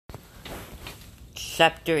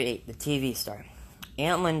Chapter 8, The TV Star.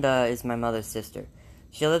 Aunt Linda is my mother's sister.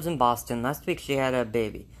 She lives in Boston. Last week she had a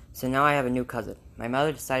baby, so now I have a new cousin. My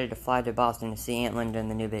mother decided to fly to Boston to see Aunt Linda and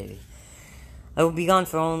the new baby. I will be gone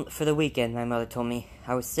for the weekend, my mother told me.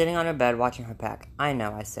 I was sitting on her bed watching her pack. I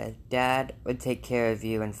know, I said. Dad would take care of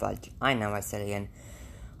you and Fudge. I know, I said again.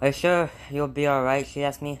 Are you sure you'll be alright? She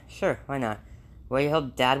asked me. Sure, why not? Will you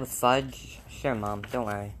help Dad with Fudge? Sure, Mom, don't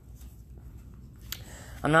worry.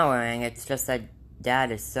 I'm not worrying, it's just that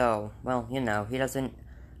Dad is so, well, you know, he doesn't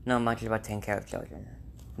know much about taking care of children.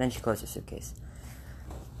 Then she closed her suitcase.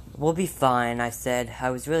 We'll be fine, I said.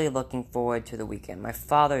 I was really looking forward to the weekend. My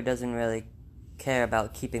father doesn't really care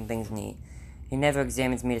about keeping things neat. He never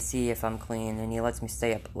examines me to see if I'm clean, and he lets me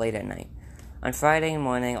stay up late at night. On Friday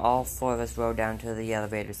morning, all four of us rode down to the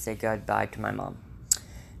elevator to say goodbye to my mom.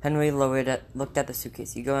 Henry looked at the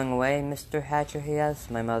suitcase. You going away, Mr. Hatcher, he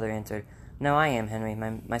asked. My mother answered, No, I am, Henry.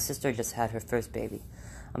 My sister just had her first baby.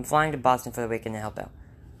 I'm flying to Boston for the weekend to help out.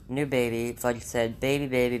 New baby, Fudge said, baby,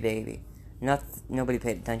 baby, baby. Nobody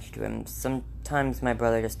paid attention to him. Sometimes my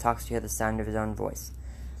brother just talks to hear the sound of his own voice.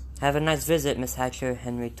 Have a nice visit, Miss Hatcher,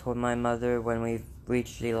 Henry told my mother when we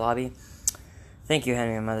reached the lobby. Thank you,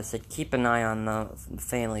 Henry, my mother said. Keep an eye on the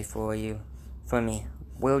family for me.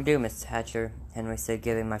 Will do, Miss Hatcher, Henry said,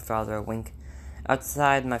 giving my father a wink.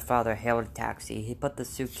 Outside, my father hailed a taxi. He put the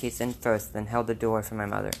suitcase in first, then held the door for my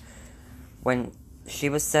mother. When she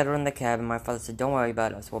was settled in the cab, my father said, Don't worry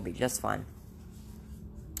about us, we'll be just fine.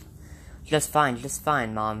 Just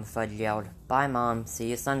fine, Mom, Fudge yelled. Bye, Mom.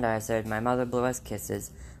 See you Sunday, I said. My mother blew us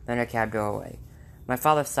kisses. Then her cab drove away. My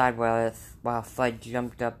father sighed while Fudge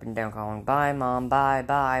jumped up and down, calling, Bye, Mom, bye,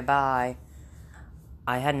 bye, bye.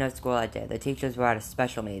 I had no school that day. The teachers were at a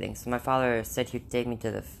special meeting, so my father said he'd take me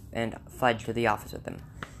and Fudge to the office with him.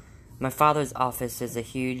 My father's office is a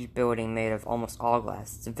huge building made of almost all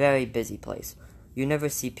glass. It's a very busy place. You never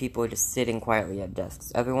see people just sitting quietly at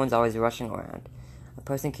desks. Everyone's always rushing around. A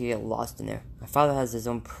person can get lost in there. My father has his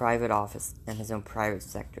own private office and his own private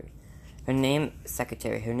secretary. Her name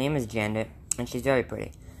is Janet, and she's very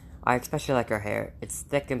pretty. I especially like her hair. It's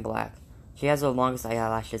thick and black. She has the longest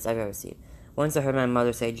eyelashes I've ever seen. Once I heard my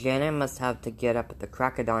mother say, Janet must have to get up at the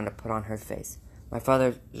crack of dawn to put on her face. My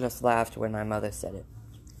father just laughed when my mother said it.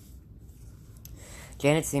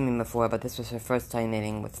 Janet'd seen me before, but this was her first time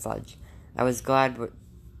meeting with Fudge. I was glad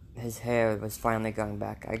his hair was finally going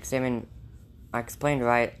back. I explained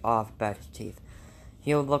right off about his teeth.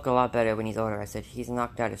 He'll look a lot better when he's older, I said. He's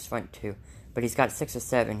knocked out his front too, but he's got 6 or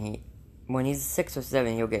 7. When he's 6 or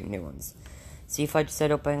 7, he'll get new ones. See, Fudge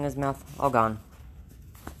said, opening his mouth. All gone.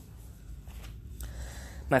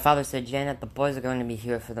 My father said, Janet, the boys are going to be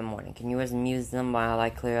here for the morning. Can you amuse them while I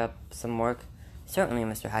clear up some work? Certainly,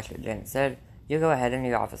 Mr. Hatcher, Janet said. You go ahead in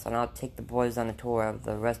your office, and I'll take the boys on a tour of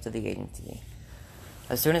the rest of the agency.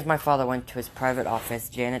 As soon as my father went to his private office,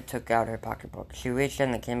 Janet took out her pocketbook. She reached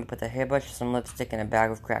in and came up with a hairbrush, some lipstick, and a bag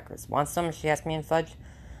of crackers. Want some? She asked me and Fudge.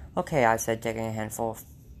 Okay, I said, taking a handful.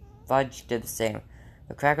 Fudge did the same.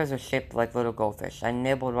 The crackers were shaped like little goldfish. I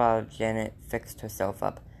nibbled while Janet fixed herself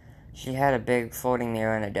up. She had a big folding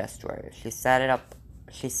mirror and a desk drawer. She set it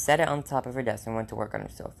on top of her desk and went to work on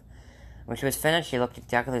herself. When she was finished, she looked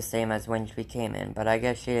exactly the same as when we came in, but I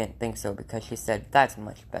guess she didn't think so because she said, That's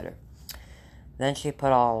much better. Then she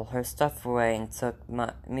put all her stuff away and took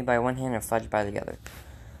me by one hand and Fudge by the other.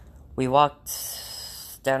 We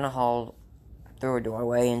walked down a hall through a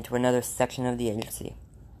doorway into another section of the agency.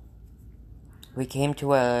 We came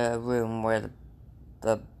to a room where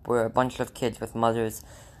were a bunch of kids with mothers.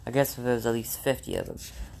 I guess there was at least 50 of them.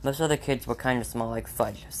 Most of the kids were kind of small, like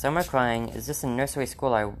Fudge. Some were crying. Is this a nursery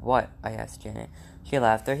school or what? I asked Janet. She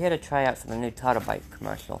laughed. They're here to try out for the new Toddlebite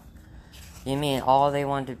commercial. You mean they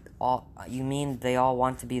all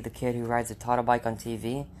want to be the kid who rides a Toddlebike on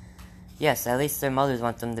TV? Yes, at least their mothers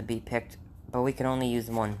want them to be picked, but we can only use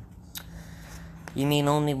one. You mean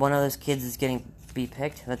only one of those kids is getting to be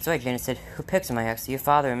picked? That's right, Janet said. Who picks them? I asked. Your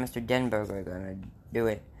father and Mr. Denberger are going to do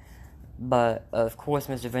it. But, of course,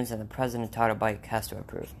 Mr. Vincent, the president of Toddlebike, has to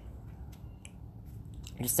approve.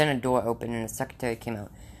 Just then a door opened and a secretary came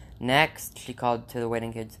out. Next, she called to the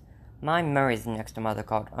waiting kids. My Murray's next, her mother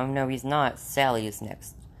called. Oh, no, he's not. Sally is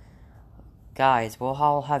next. Guys, we'll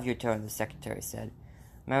all have your turn, the secretary said.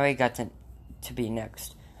 Murray got to be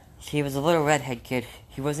next. He was a little redhead kid.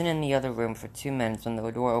 He wasn't in the other room for 2 minutes when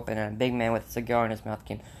the door opened and a big man with a cigar in his mouth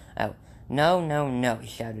came out. No, no, no, he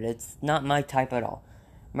shouted. It's not my type at all.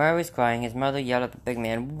 Murray was crying. His mother yelled at the big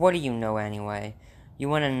man, What do you know anyway? You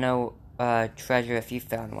want to know treasure if you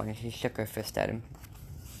found one. And she shook her fist at him. .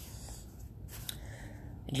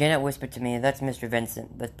 Janet whispered to me, That's Mr.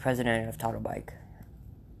 Vincent, the president of Toddlebike.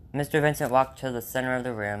 Mr. Vincent walked to the center of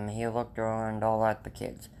the room. He looked around all at the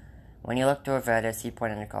kids. When he looked over at us, he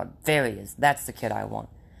pointed and called, "There he is. That's the kid I want."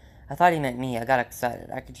 I thought he meant me. I got excited.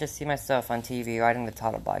 I could just see myself on TV riding the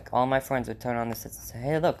toddler bike. All my friends would turn on the sets and say,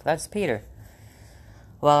 "Hey, look, that's Peter."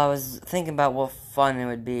 While I was thinking about what fun it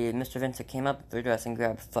would be, Mr. Vincent came up with the dress and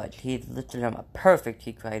grabbed Fudge. He lifted him up. "Perfect,"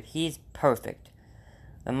 he cried. "He's perfect."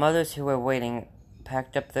 The mothers who were waiting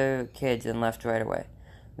packed up their kids and left right away.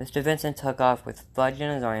 Mr. Vincent took off with Fudge in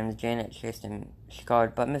his arms. Janet chased him. She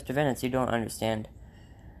called, "But Mr. Vincent, you don't understand."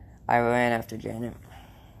 I ran after Janet.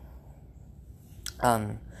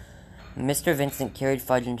 Mr. Vincent carried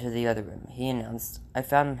Fudge into the other room. He announced, "I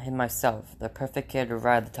found him myself, the perfect kid to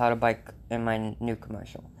ride the toddler bike in my new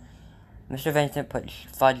commercial." Mr. Vincent put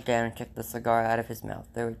Fudge down and took the cigar out of his mouth.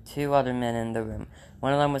 There were two other men in the room.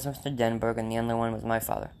 One of them was Mr. Denberg, and the other one was my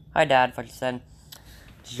father. "Hi, Dad," Fudge said.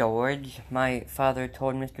 "George," my father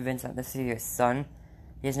told Mr. Vincent, "this is your son.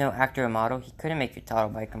 He is no actor or model. He couldn't make your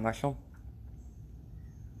toddler bike commercial."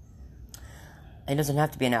 "He doesn't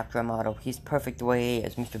have to be an actor or model. He's perfect the way he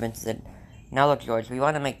is," Mr. Vincent said. "Now look, George, we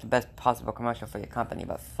want to make the best possible commercial for your company,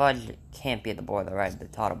 but Fudge can't be the boy that rides the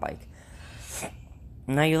toddler bike."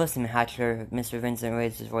 "Now you listen, Hatcher," Mr. Vincent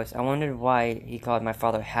raised his voice. I wondered why he called my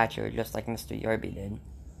father Hatcher, just like Mr. Yerby did.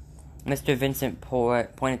 Mr. Vincent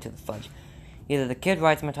pointed to the Fudge. "Either the kid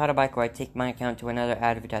rides my toddler bike or I take my account to another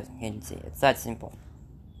advertising agency. It's that simple."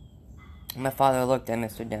 My father looked at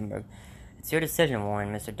Mr. Denberg. "It's your decision,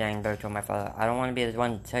 Warren," Mr. Denberg told my father. "I don't want to be the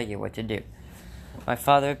one to tell you what to do." My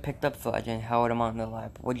father picked up Fudge and held him on the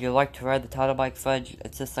lap. "Would you like to ride the toddler bike, Fudge?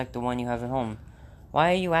 It's just like the one you have at home."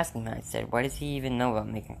 "Why are you asking that?" I said. "Why does he even know about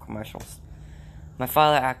making commercials?" My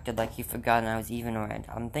father acted like he'd forgotten I was even around.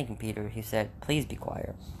 "I'm thinking, Peter," he said. "Please be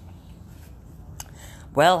quiet."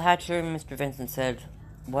 "Well, Hatcher," Mr. Vincent said,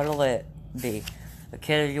 "what'll it be? A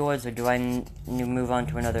kid of yours, or do I move on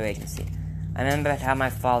to another agency?" I remembered how my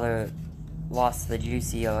father lost the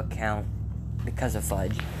Juicio account because of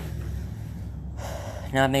Fudge.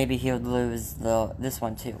 Now maybe he would lose this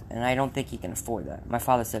one too, and I don't think he can afford that. My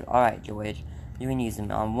father said, "All right, George, you can use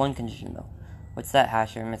him on one condition, though." "What's that,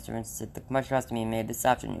 Hatcher?" Mr. Vincent said. "The commercial has to be made this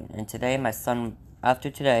afternoon, and after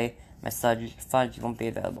today, my son Fudge won't be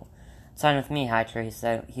available." "It's fine with me, Hatcher," he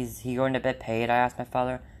said. He going to get paid?" I asked my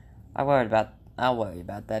father. I'll worry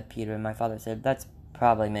about that, Peter," my father said. "That's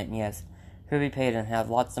probably meant yes. He'll be paid and have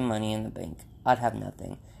lots of money in the bank. I'd have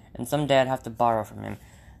nothing, and someday I'd have to borrow from him."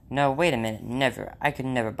 "No, wait a minute, never. I could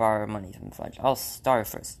never borrow money from Fudge. I'll starve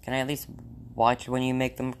first. Can I at least watch when you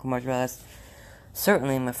make them commercials?"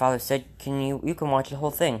 "Certainly," my father said. You can watch the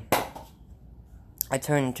whole thing." I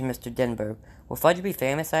turned to Mr. Denberg. "Will Fudge be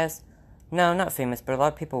famous?" I asked. "No, not famous, but a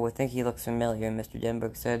lot of people would think he looks familiar," Mr.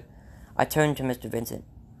 Denberg said. I turned to Mr. Vincent.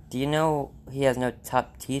 "Do you know he has no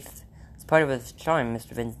top teeth?" "It's part of his charm,"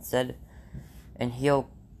 Mr. Vincent said. And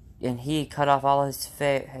he cut off all his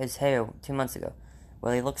hair 2 months ago."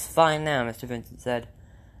 "Well, he looks fine now," Mr. Vincent said.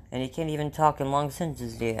 "And he can't even talk in long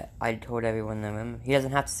sentences yet," I told everyone in the room. "He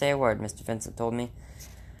doesn't have to say a word," Mr. Vincent told me.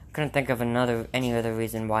 I couldn't think of any other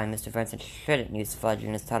reason why Mr. Vincent shouldn't use Fudge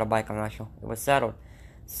in his toddler bike commercial. It was settled.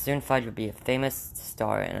 Soon Fudge would be a famous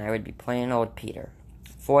star, and I would be plain old Peter.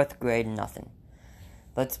 4th grade, nothing.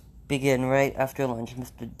 "Let's begin right after lunch,"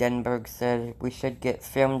 Mr. Denberg said. "We should get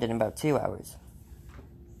filmed in about 2 hours."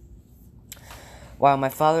 While my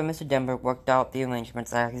father and Mr. Denberg worked out the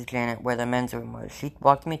arrangements, I asked Janet where the men's room was. She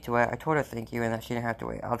walked me to it. I told her thank you and that she didn't have to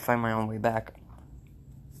wait. I'd find my own way back.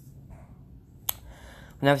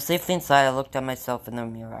 When I was safely inside, I looked at myself in the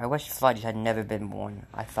mirror. I wish Fudge had never been born.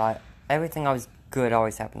 I thought, everything always good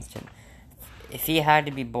always happens to him. If he had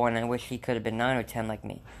to be born, I wish he could have been 9 or 10 like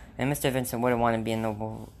me. And Mr. Vincent wouldn't want to be in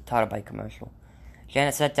the toddler bike commercial.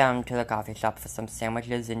 Janet sat down to the coffee shop for some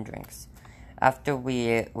sandwiches and drinks. After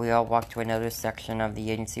we all walked to another section of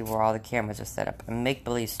the agency where all the cameras were set up. A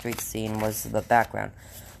make-believe street scene was the background.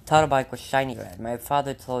 Toddler bike was shiny red. My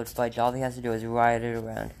father told Fudge all he has to do is ride it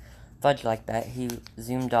around. Fudge liked that. He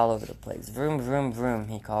zoomed all over the place. "Vroom, vroom, vroom,"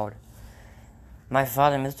 he called. My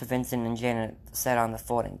father, Mr. Vincent, and Janet sat on the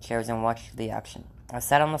folding chairs and watched the action. I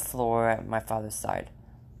sat on the floor at my father's side.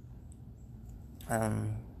 Mr.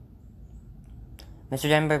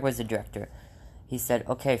 Denberg was the director. He said,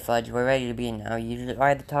 "Okay, Fudge, we're ready to be now. You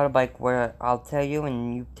ride the toddler bike where I'll tell you,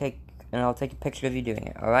 and I'll take a picture of you doing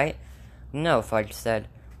it, alright?" "No," Fudge said.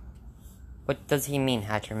 "What does he mean,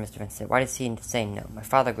 Hatcher?" Mr. Vincent said. "Why does he say no?" My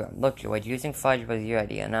father groaned. "Look, George, using Fudge was your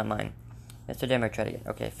idea, not mine." Mr. Denberg tried again.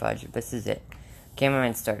 "Okay, Fudge, this is it."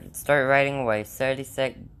 Cameraman started. "Start riding away. Steady,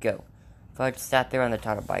 set, go." Fudge sat there on the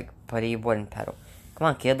toddler bike, but he wouldn't pedal. "Come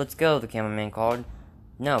on, kid, let's go," the cameraman called.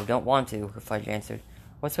 "No, don't want to," Fudge answered.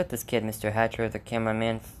 "What's with this kid, Mr. Hatcher?" the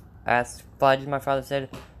cameraman asked Fudge. My father said,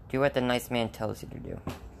 do what the nice man tells you to do.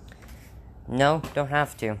 No, don't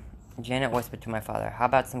have to. Janet whispered to my father. How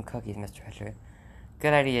about some cookies, Mr. Hitcher?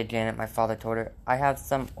 Good idea, Janet, my father told her. I have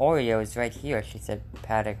some Oreos right here, she said,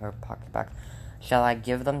 patting her pocket back. Shall I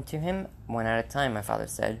give them to him? One at a time, my father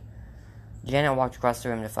said. Janet walked across the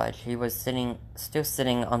room to Fudge. He was still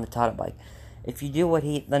sitting on the toddler bike. If you do what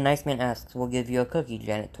the nice man asks, we'll give you a cookie,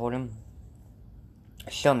 Janet told him.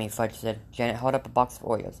 Show me, Fudge said. Janet held up a box of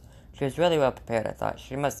Oreos. She was really well prepared, I thought.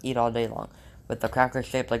 She must eat all day long, with the crackers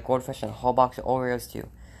shaped like goldfish and a whole box of Oreos, too.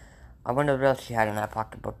 I wonder what else she had in that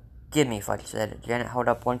pocketbook. Give me, Fudge said. Janet held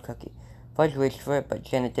up one cookie. Fudge reached for it, but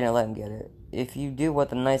Janet didn't let him get it. If you do what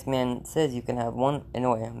the nice man says, you can have one an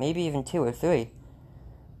Oreo, maybe even 2 or 3.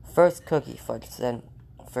 First cookie, Fudge said.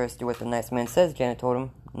 First do what the nice man says, Janet told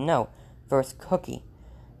him. No, first cookie.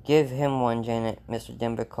 Give him one, Janet, Mr.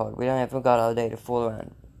 Denberg called. We don't have got all day to fool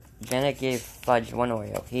around. Janet gave Fudge one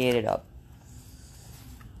Oreo. He ate it up.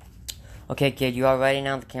 Okay, kid, you all ready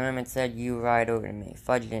now? The cameraman said. You ride over to me.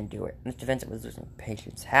 Fudge didn't do it. Mr. Vincent was losing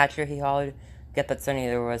patience. Hatcher, he hollered. Get that Sonny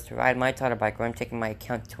there was to ride my toddler bike, or I'm taking my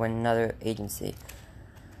account to another agency.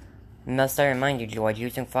 Must I remind you, George,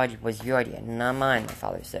 using Fudge was your idea, not mine, my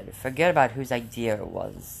father said. Forget about whose idea it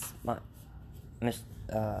was. My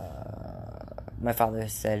father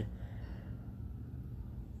said.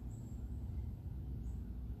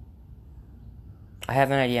 I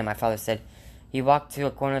have an idea, my father said. He walked to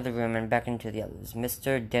a corner of the room and beckoned to the others.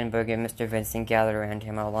 Mr. Denberg and Mr. Vincent gathered around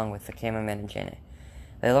him along with the cameraman and Janet.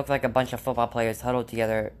 They looked like a bunch of football players huddled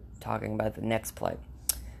together talking about the next play.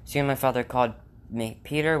 Soon my father called me.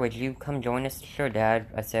 Peter, would you come join us? Sure, Dad,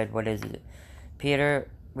 I said. What is it? Peter,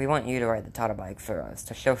 we want you to ride the toddler bike for us,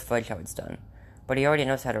 to show Fudge how it's done. But he already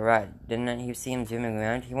knows how to ride. Didn't you see him zooming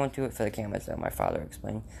around? He won't do it for the cameras, though, my father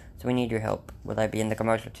explained. So we need your help. Will I be in the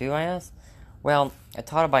commercial too, I asked. Well, a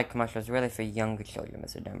toddler bike commercial is really for younger children,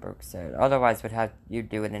 Mr. Denberg said. Otherwise, we'd have you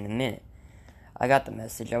do it in a minute. I got the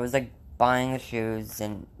message. I was buying the shoes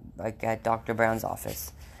and at Dr. Brown's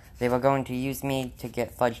office. They were going to use me to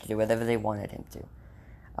get Fudge to do whatever they wanted him to.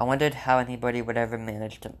 I wondered how anybody would ever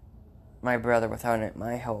manage my brother without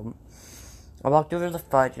my home. I walked over to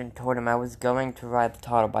Fudge and told him I was going to ride the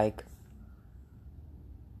toddler bike.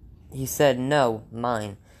 He said, no,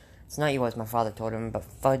 mine. It's not yours, my father told him, but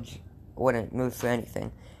Fudge wouldn't move for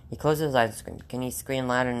anything. He closed his eyes and screamed. Can he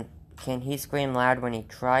scream loud when he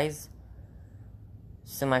tries?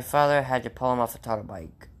 So my father had to pull him off the toddler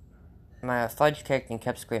bike. My Fudge kicked and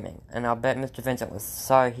kept screaming, and I'll bet Mr. Vincent was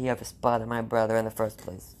sorry he ever spotted my brother in the first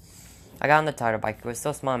place. I got on the toddler bike. It was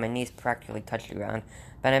so small my knees practically touched the ground,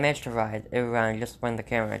 but I managed to ride it around just when the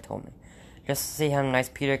camera told me. Just to see how nice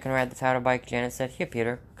Peter can ride the toddler bike, Janet said, Here,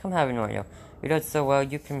 Peter, come have an Oreo. You do it so well,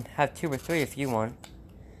 you can have 2 or 3 if you want.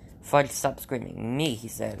 Fudge stopped screaming. Me, he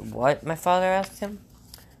said. What? My father asked him.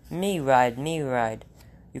 Me ride.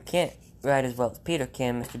 You can't ride as well as Peter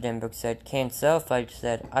can, Mr. Denberg said. Can so? Fudge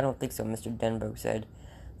said. I don't think so, Mr. Denberg said.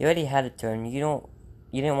 You already had a turn. You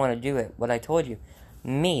didn't want to do it. What I told you.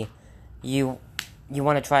 Me. You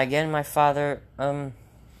want to try again? My father,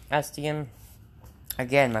 asked him.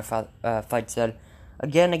 Again, my father, Fudge said.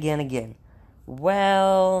 Again.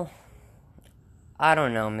 Well, I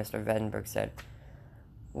don't know, Mr. Denberg said.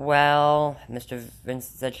 Well, Mr.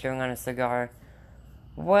 Vincent said, chewing on a cigar.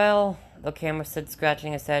 Well, the camera said,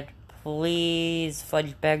 scratching his head. Please,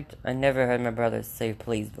 Fudge begged. I never heard my brother say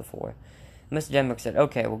please before. Mr. Denberg said,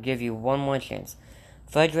 okay, we'll give you one more chance.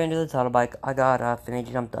 Fudge ran to the toddler bike. I got off and he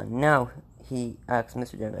jumped on. Now, he asked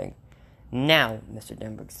Mr. Denberg. Now, Mr.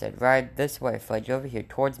 Denberg said, ride this way, Fudge, over here,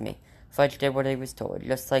 towards me. Fudge did what he was told.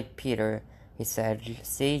 Just like Peter, he said.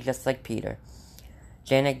 See, just like Peter.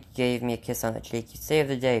 Janet gave me a kiss on the cheek. You saved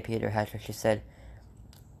the day, Peter Hatcher, she said.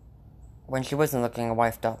 When she wasn't looking, I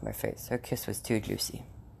wiped off my face. Her kiss was too juicy.